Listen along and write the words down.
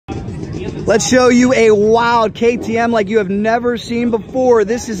Let's show you a wild KTM like you have never seen before.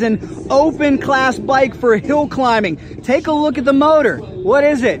 This is an open class bike for hill climbing. Take a look at the motor. What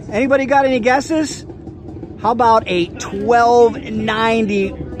is it? Anybody got any guesses? How about a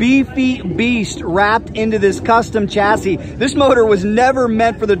 1290 beefy beast wrapped into this custom chassis? This motor was never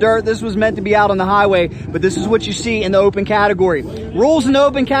meant for the dirt. This was meant to be out on the highway, but this is what you see in the open category. Rules in the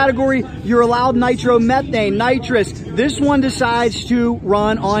open category, you're allowed nitromethane, nitrous. This one decides to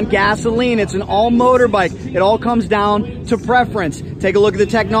run on gasoline. It's an all motor bike. It all comes down to preference. Take a look at the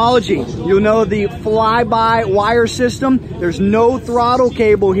technology. You'll know the fly-by wire system. There's no throttle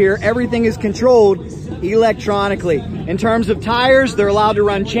cable here. Everything is controlled electronically. In terms of tires, they're allowed to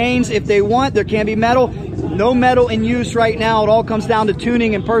run chains if they want. There can be metal. No metal in use right now. It all comes down to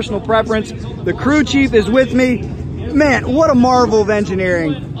tuning and personal preference. The crew chief is with me. Man, what a marvel of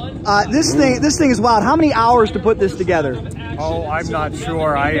engineering. This thing is wild. How many hours to put this together? Oh, I'm not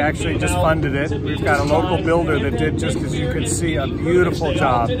sure. I actually just funded it. We've got a local builder that did, just as you can see, a beautiful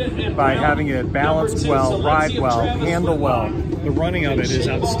job by having it balance well, ride well, handle well. The running of it is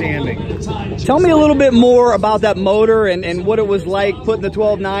outstanding. Tell me a little bit more about that motor and what it was like putting the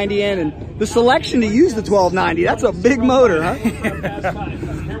 1290 in and the selection to use the 1290. That's a big motor, huh?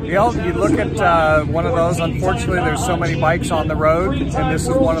 You look at one of those, unfortunately there's so many bikes on the road, and this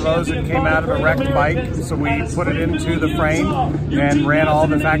is one of those that came out of a wrecked bike, so we put it into the frame and ran all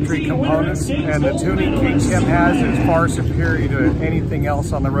the factory components, and the tuning KTM has is far superior to anything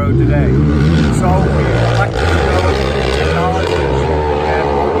else on the road today. So we elected to go with technology,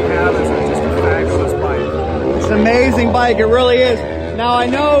 and what we have is just a fabulous bike. It's an amazing bike, it really is. Now I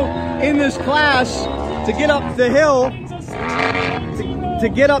know in this class, to get up the hill, to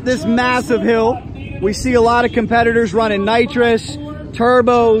get up this massive hill, we see a lot of competitors running nitrous,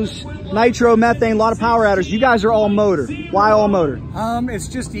 turbos, nitromethane, a lot of power adders. You guys are all motor. Why all motor? It's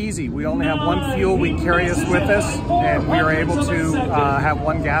just easy. We only have one fuel we carry us with us, and we are able to have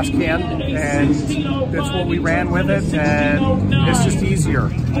one gas can, and that's what we ran with it, and it's just easier.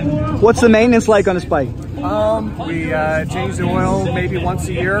 What's the maintenance like on this bike? We change the oil maybe once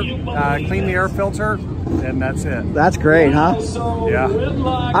a year, clean the air filter, and that's it. That's great, huh? Yeah.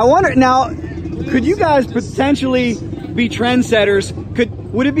 I wonder now, could you guys potentially be trendsetters?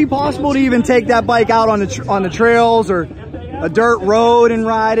 Would it be possible to even take that bike out on the trails or a dirt road and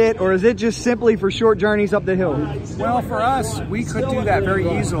ride it, or is it just simply for short journeys up the hill? Well, for us, we could do that very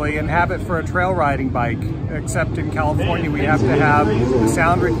easily and have it for a trail riding bike, except in California we have to have the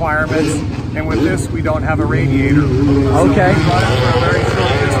sound requirements, and with this we don't have a radiator. Okay. So we run it for a very short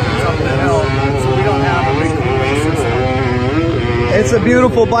distance up the hill, so we don't have a big cooling system. It's a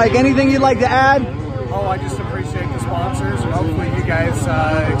beautiful bike. Anything you'd like to add? Oh, I just appreciate the sponsors, and hopefully you guys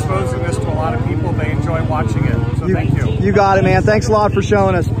exposing this to a lot of people. They enjoy watching it, so thank you. You got it, man. Thanks a lot for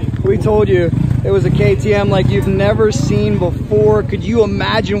showing us. We told you it was a KTM like you've never seen before. Could you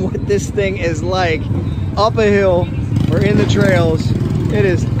imagine what this thing is like up a hill or in the trails? It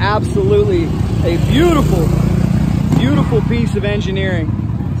is absolutely a beautiful, beautiful piece of engineering.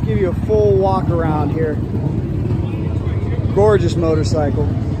 Let's give you a full walk around here. Gorgeous motorcycle.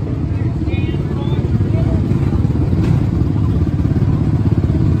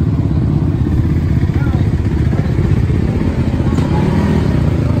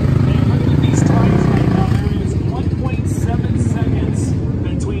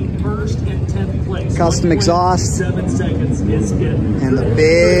 Custom exhaust, 7 seconds is it. And the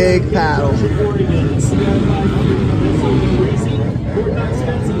big paddle.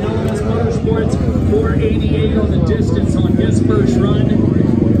 Motorsports 488 on the distance on his first run.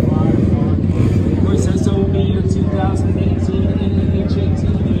 Of course, SOB your 2018 NHAT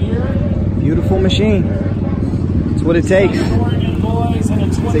of the year. Beautiful machine. It's what it takes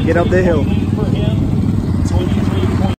to get up the hill.